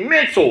have a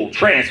mental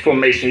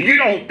transformation, you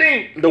don't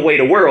think the way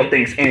the world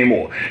thinks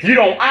anymore. You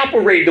don't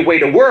operate the way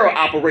the world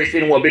operates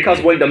anymore.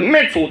 Because when the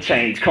mental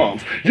change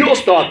comes, you'll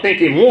start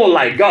thinking more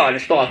like God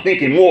and start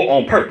thinking more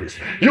on purpose.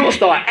 You'll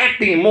start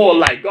acting more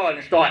like God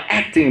and start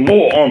acting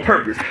more on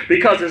purpose.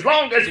 Because as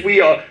long as we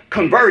are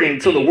converting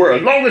to the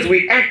world, as long as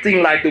we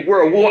acting like the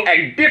world, we'll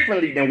act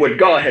differently than what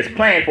God has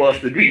planned for us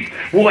to be.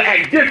 We'll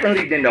act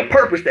differently than the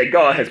purpose that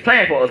God has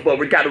planned for us. But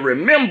we got to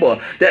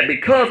remember that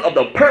because of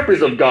the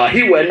purpose of God,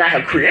 he would not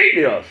have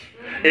created us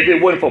if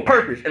it wasn't for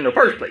purpose in the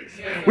first place.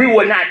 We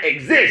would not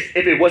exist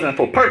if it wasn't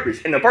for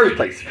purpose in the first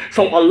place.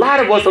 So a lot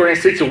of us are in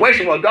a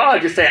situation where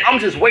God just said, I'm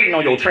just waiting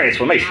on your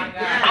transformation.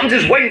 I'm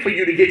just waiting for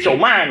you to get your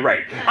mind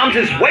right. I'm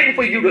just waiting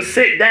for you to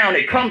sit down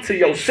and come to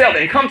yourself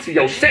and come to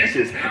your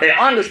senses and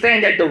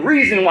understand that the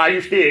reason why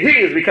you're still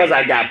here is because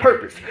I got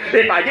purpose.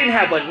 If I didn't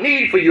have a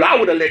need for you, I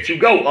would have let you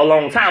go a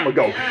long time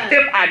ago.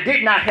 If I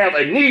did not have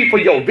a need for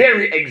your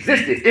very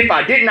existence, if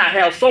I did not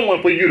have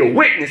someone for you to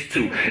witness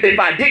to, if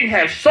I didn't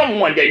have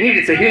someone that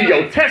needed to hear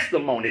your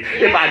testimony,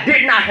 if I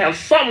did not have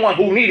someone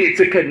who needed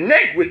to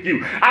connect with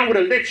you, I would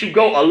have let you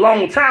go a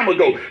long time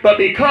ago. But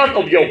because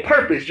of your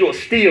purpose, you're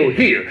still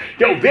here.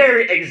 Your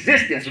very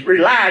existence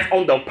relies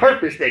on the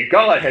purpose that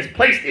God has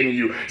placed in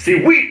you.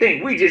 See, we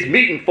think we just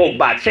meeting folk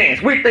by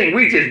chance. We think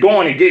we just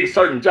going and getting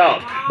certain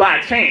jobs by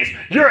chance.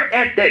 You're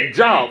at that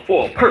job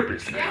for a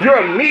purpose.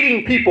 You're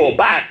meeting people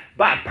by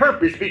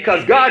purpose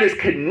because God is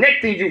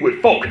connecting you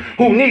with folk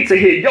who need to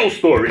hear your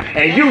story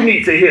and you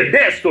need to hear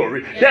their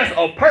story. There's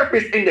a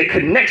purpose in the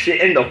connection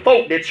in the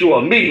folk that you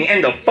are meeting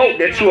and the folk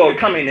that you are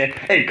coming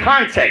in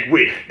contact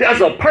with. There's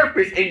a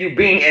purpose in you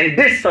being in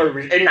this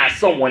service and not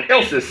someone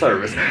else's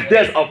service.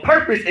 There's a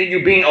purpose in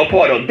you being a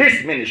part of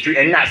this ministry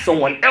and not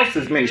someone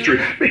else's ministry,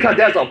 because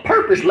there's a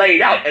purpose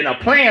laid out and a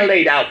plan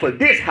laid out for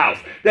this house.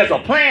 There's a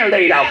plan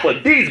laid out for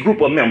these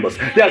group of members.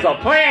 There's a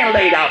plan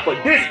laid out for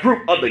this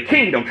group of the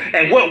kingdom,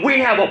 and what we we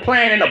have a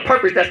plan and a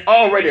purpose that's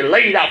already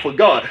laid out for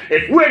God.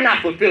 If we're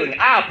not fulfilling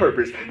our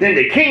purpose, then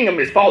the kingdom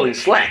is falling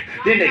slack.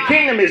 Then the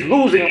kingdom is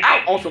losing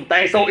out on some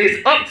things. So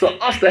it's up to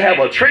us to have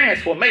a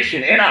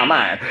transformation in our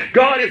mind.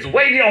 God is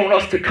waiting on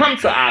us to come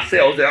to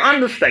ourselves and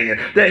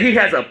understand that he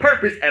has a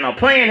purpose and a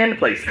plan in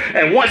place.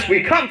 And once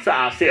we come to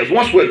ourselves,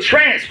 once we're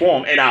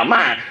transformed in our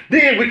mind,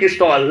 then we can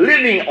start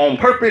living on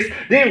purpose.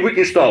 Then we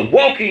can start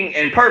walking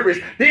in purpose.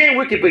 Then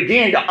we can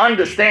begin to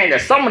understand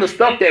that some of the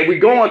stuff that we're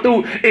going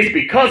through is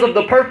because of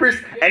the purpose,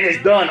 and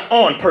it's done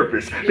on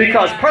purpose.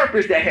 Because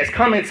purpose that has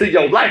come into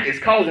your life is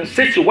causing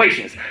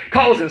situations,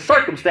 causing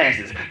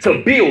circumstances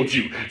to build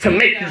you, to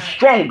make you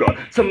stronger,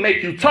 to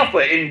make you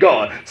tougher in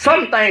God.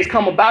 Some things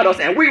come about us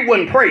and we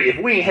wouldn't pray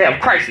if we didn't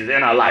have crisis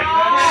in our life.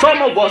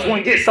 Some of us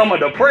wouldn't get some of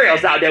the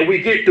prayers out that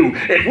we get through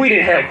if we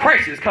didn't have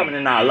crisis coming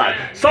in our life.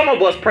 Some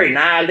of us pray,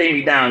 "Nah, lay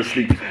me down to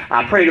sleep.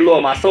 I pray the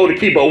Lord my soul to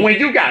keep." But when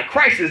you got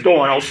crisis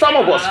going on, some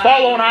of us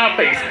fall on our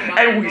face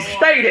and we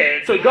stay there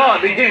until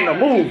God begin to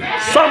move.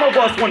 Some of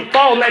us wouldn't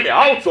fall at the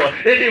altar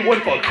if it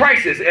wasn't for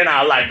crisis in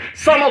our life.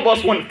 Some of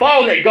us wouldn't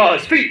fall at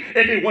God's feet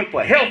if it wasn't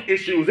for health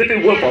issues, if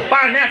it wasn't for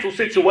financial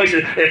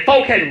situations, if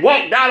folk hadn't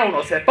walked out on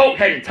us, if folk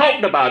hadn't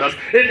talked about us,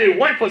 if it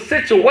wasn't for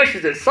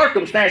situations and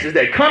circumstances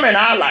that come in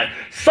our life.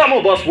 Some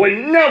of us would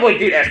never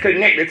get as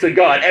connected to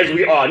God as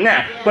we are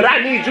now. But I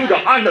need you to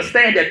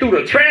understand that through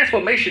the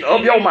transformation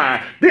of your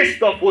mind, this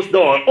stuff was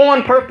done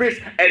on purpose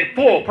and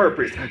for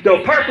purpose. The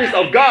purpose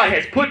of God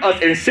has put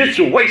us in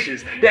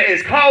situations that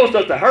has caused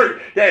us to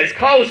hurt, that has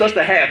caused us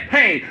to have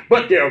pain,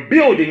 but they're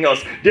building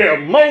us, they're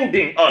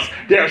molding us,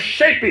 they're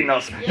shaping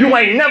us. You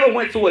ain't never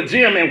went to a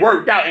gym and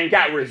worked out and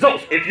got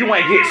results if you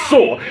ain't get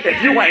sore,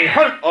 if you ain't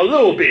hurt a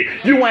little bit.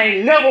 You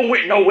ain't never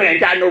went nowhere and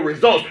got no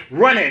results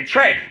running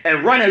track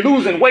and running,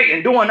 losing weight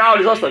and doing all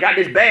this other stuff. Got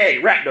this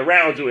bag wrapped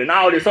around you and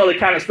all this other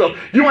kind of stuff.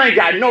 You ain't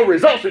got no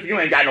results if you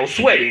ain't got no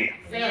sweat in.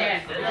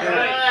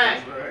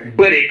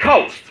 But it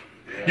costs.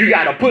 You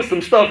got to put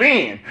some stuff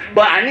in.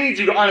 But I need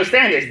you to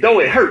understand this. Though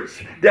it hurts,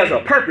 there's a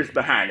purpose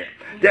behind it.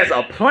 There's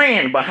a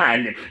plan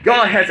behind it.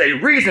 God has a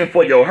reason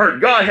for your hurt.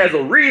 God has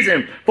a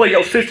reason for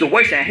your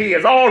situation. He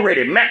has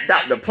already mapped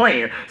out the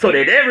plan so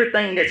that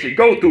everything that you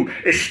go through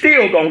is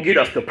still going to get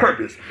us to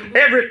purpose.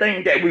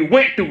 Everything that we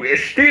went through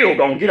is still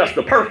going to get us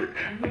to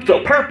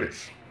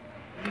purpose.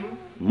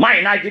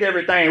 Might not get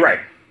everything right,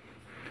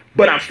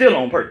 but I'm still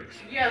on purpose.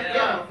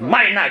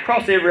 Might not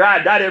cross every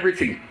I, dot every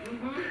T,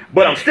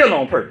 but I'm still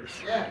on purpose.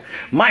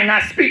 Might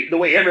not speak the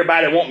way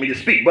everybody want me to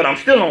speak, but I'm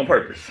still on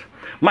purpose.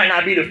 Might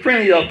not be the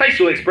friendly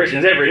facial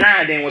expressions every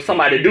now and then when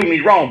somebody do me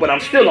wrong, but I'm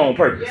still on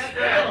purpose.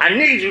 I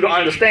need you to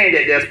understand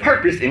that there's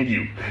purpose in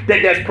you,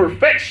 that there's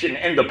perfection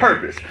in the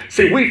purpose.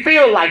 See, we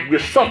feel like we're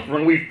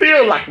suffering. We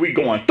feel like we're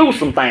going through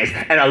some things,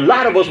 and a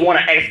lot of us want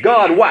to ask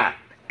God why.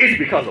 It's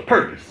because of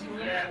purpose.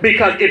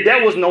 Because if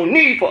there was no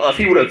need for us,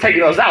 he would have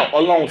taken us out a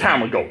long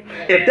time ago.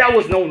 If there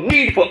was no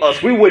need for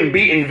us, we wouldn't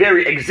be in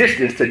very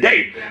existence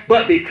today.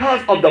 But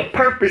because of the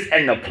purpose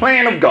and the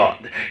plan of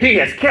God, he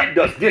has kept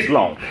us this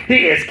long.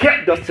 He has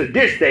kept us to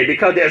this day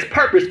because there's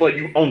purpose for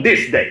you on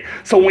this day.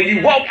 So when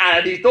you walk out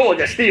of these doors,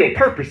 there's still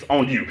purpose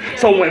on you.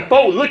 So when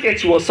folks look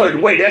at you a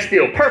certain way, there's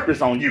still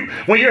purpose on you.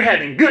 When you're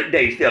having good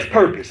days, there's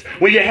purpose.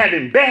 When you're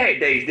having bad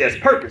days, there's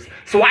purpose.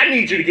 So I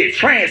need you to get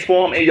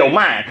transformed in your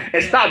mind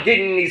and stop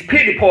getting these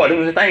pity parties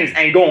when things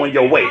ain't going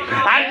your way.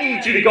 I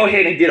need you to go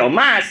ahead and get a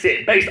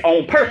mindset based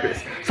on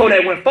purpose so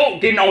that when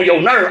folk getting on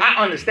your nerve,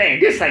 I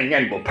understand this ain't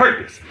nothing but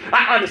purpose.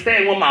 I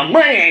understand when my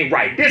money ain't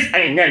right, this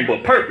ain't nothing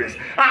but purpose.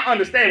 I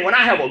understand when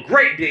I have a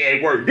great day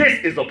at work, this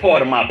is a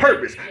part of my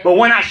purpose. But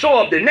when I show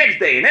up the next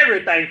day and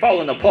everything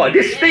falling apart,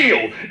 this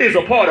still is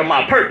a part of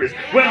my purpose.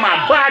 When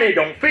my body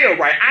don't feel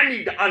right, I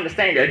need to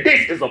understand that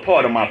this is a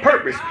part of my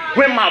purpose.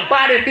 When my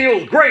body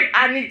feels great,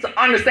 I need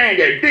to understand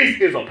that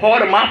this is a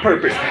part of my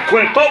purpose.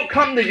 When folk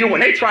come to you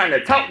and they trying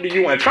to talk to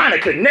you and trying to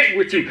connect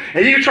with you,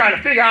 and you trying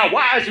to figure out,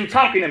 why is you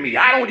talking to me?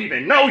 I don't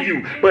even know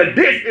you, but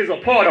this is a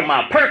part of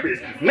my purpose.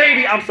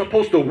 Maybe I'm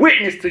supposed to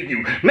witness to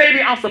you. Maybe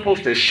I'm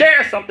supposed to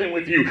share something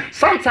with you.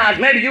 Sometimes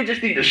maybe you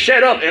just need to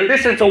shut up and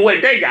listen to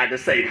what they got to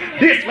say.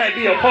 This may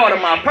be a part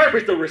of my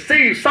purpose to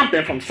receive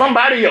something from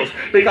somebody else,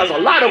 because a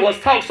lot of us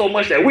talk so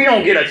much that we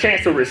don't get a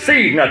chance to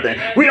receive nothing.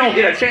 We don't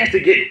get a chance to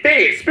get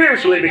fed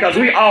spiritually because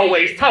we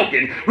always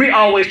talking. We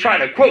always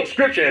trying to quote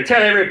scripture and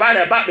tell everybody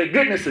about the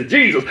goodness of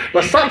Jesus.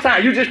 But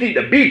sometimes you just need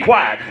to be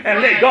quiet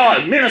and let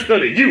God minister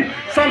to you.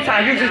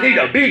 Sometimes you just need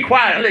to be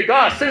quiet and let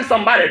God send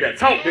somebody to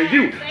talk to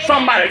you,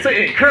 somebody to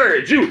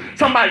encourage you,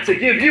 somebody to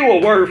give you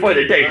a word for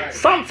the day.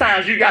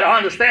 Sometimes you got to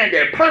understand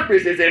that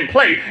purpose is in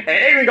play.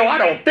 And even though I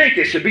don't think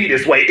it should be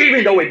this way,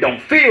 even though it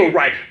don't feel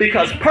right,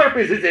 because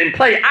purpose is in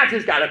play, I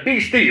just got to be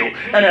still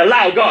and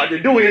allow God to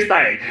do his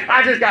thing.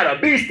 I just got to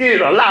be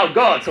still and allow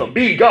God to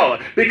be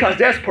God, because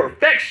there's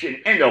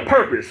perfection in the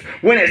purpose.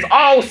 When it's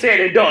all said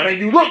and done and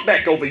you look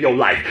back over your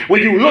life, life.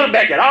 When you look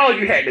back at all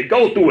you had to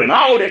go through and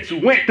all that you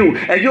went through,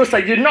 and you'll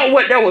say, you know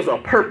what? There was a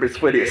purpose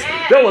for this.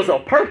 There was a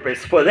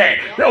purpose for that.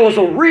 There was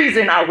a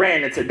reason I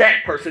ran into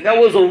that person. There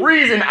was a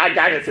reason I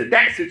got into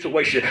that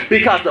situation,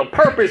 because the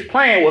purpose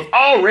plan was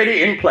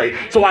already in play.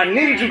 So I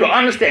need you to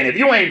understand, if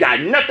you ain't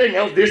got nothing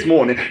else this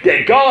morning,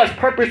 that God's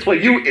purpose for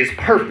you is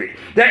perfect.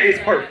 There is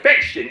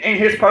perfection in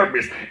his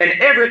purpose. And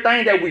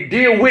everything that we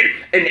deal with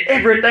and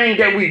everything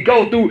that we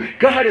go through,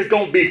 God is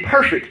going to be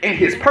perfect in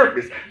his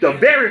purpose. The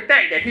very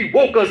fact that he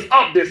woke us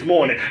up this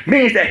morning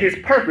means that his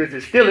purpose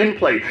is still in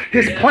play.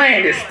 His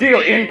plan is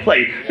still in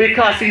play,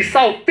 because he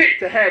saw fit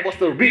to have us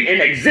to be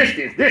in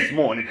existence this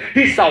morning.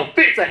 He saw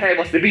fit to have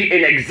us to be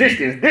in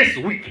existence this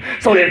week.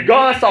 So if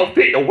God saw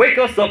fit to wake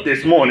us up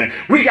this morning,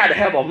 we got to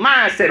have a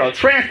mindset of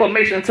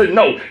transformation to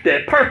know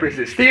that purpose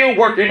is still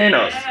working in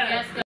us.